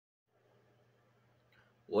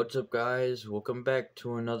What's up, guys? Welcome back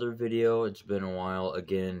to another video. It's been a while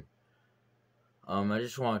again. I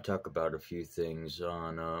just want to talk about a few things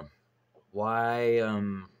on why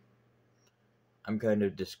I'm kind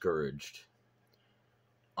of discouraged.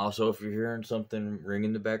 Also, if you're hearing something ring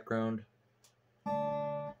in the background,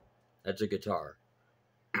 that's a guitar.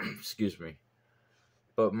 Excuse me.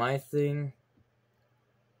 But my thing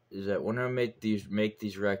is that when I make these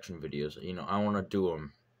reaction videos, I want to do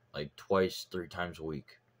them like twice, 3 times a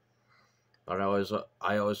week. But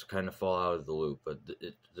I always kind of fall out of the loop. But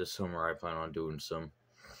this summer I plan on doing some,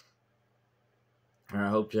 and I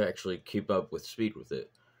hope to actually keep up with speed with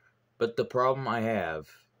it. But the problem I have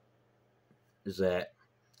is that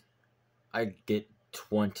I get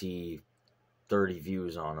 20, 30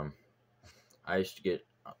 views on them. I used to get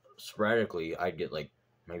sporadically. I'd get like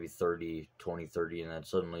maybe 30, 20, 30, and then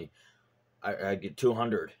suddenly I'd get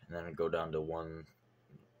 200, and then I'd go down to one,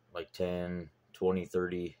 like 10, 20,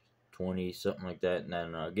 30. 20, something like that, and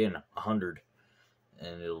then again 100,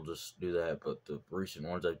 and it'll just do that. But the recent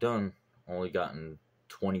ones I've done only gotten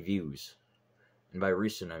 20 views, and by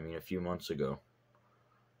recent I mean a few months ago.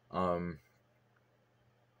 And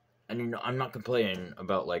I'm not complaining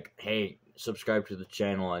about like, hey, subscribe to the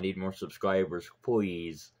channel, I need more subscribers,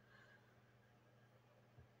 please.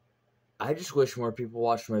 I just wish more people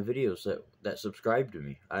watched my videos that subscribe to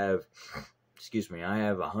me. I have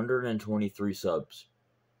 123 subs.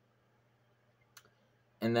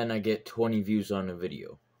 And then I get 20 views on a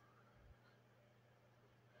video.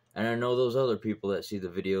 And I know those other people that see the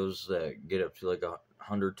videos that get up to like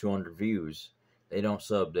 100, 200 views, they don't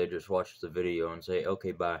sub, they just watch the video and say,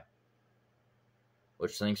 okay, bye.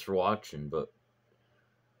 Which, thanks for watching, but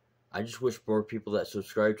I just wish more people that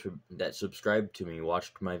subscribe to me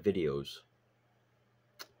watched my videos.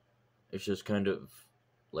 It's just kind of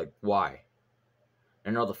like, why?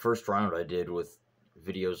 I know the first round I did with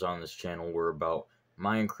videos on this channel were about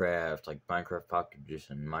Minecraft, like Minecraft Pocket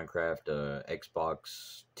Edition, Minecraft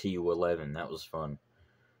Xbox TU11. That was fun,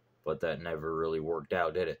 but that never really worked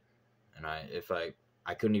out, did it? And I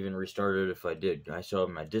couldn't even restart it if I did. I still have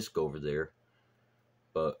my disc over there,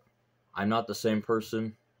 but I'm not the same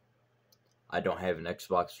person. I don't have an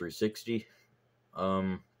Xbox 360,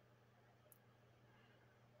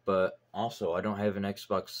 but also I don't have an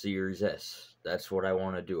Xbox Series S. That's what I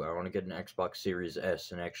want to do. I want to get an Xbox Series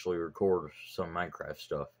S and actually record some Minecraft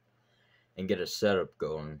stuff and get a setup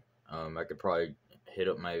going. I could probably hit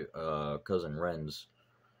up my cousin Ren's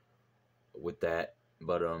with that,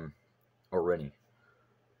 but or Rennie.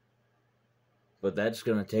 But that's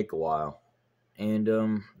gonna take a while, and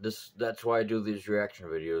that's why I do these reaction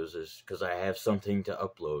videos, is because I have something to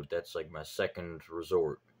upload. That's like my second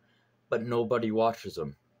resort, but nobody watches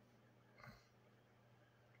them.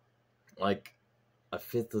 Like,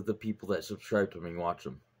 1/5 of the people that subscribe to me watch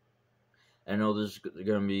them. I know there's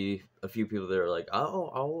gonna be a few people that are like,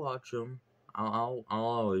 oh, I'll watch them. I'll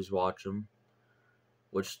always watch them.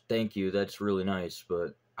 Which, thank you, that's really nice,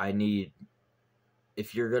 but I need,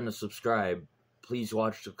 if you're gonna subscribe, please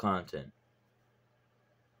watch the content.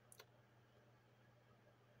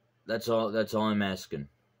 That's all I'm asking.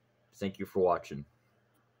 Thank you for watching.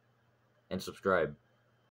 And subscribe.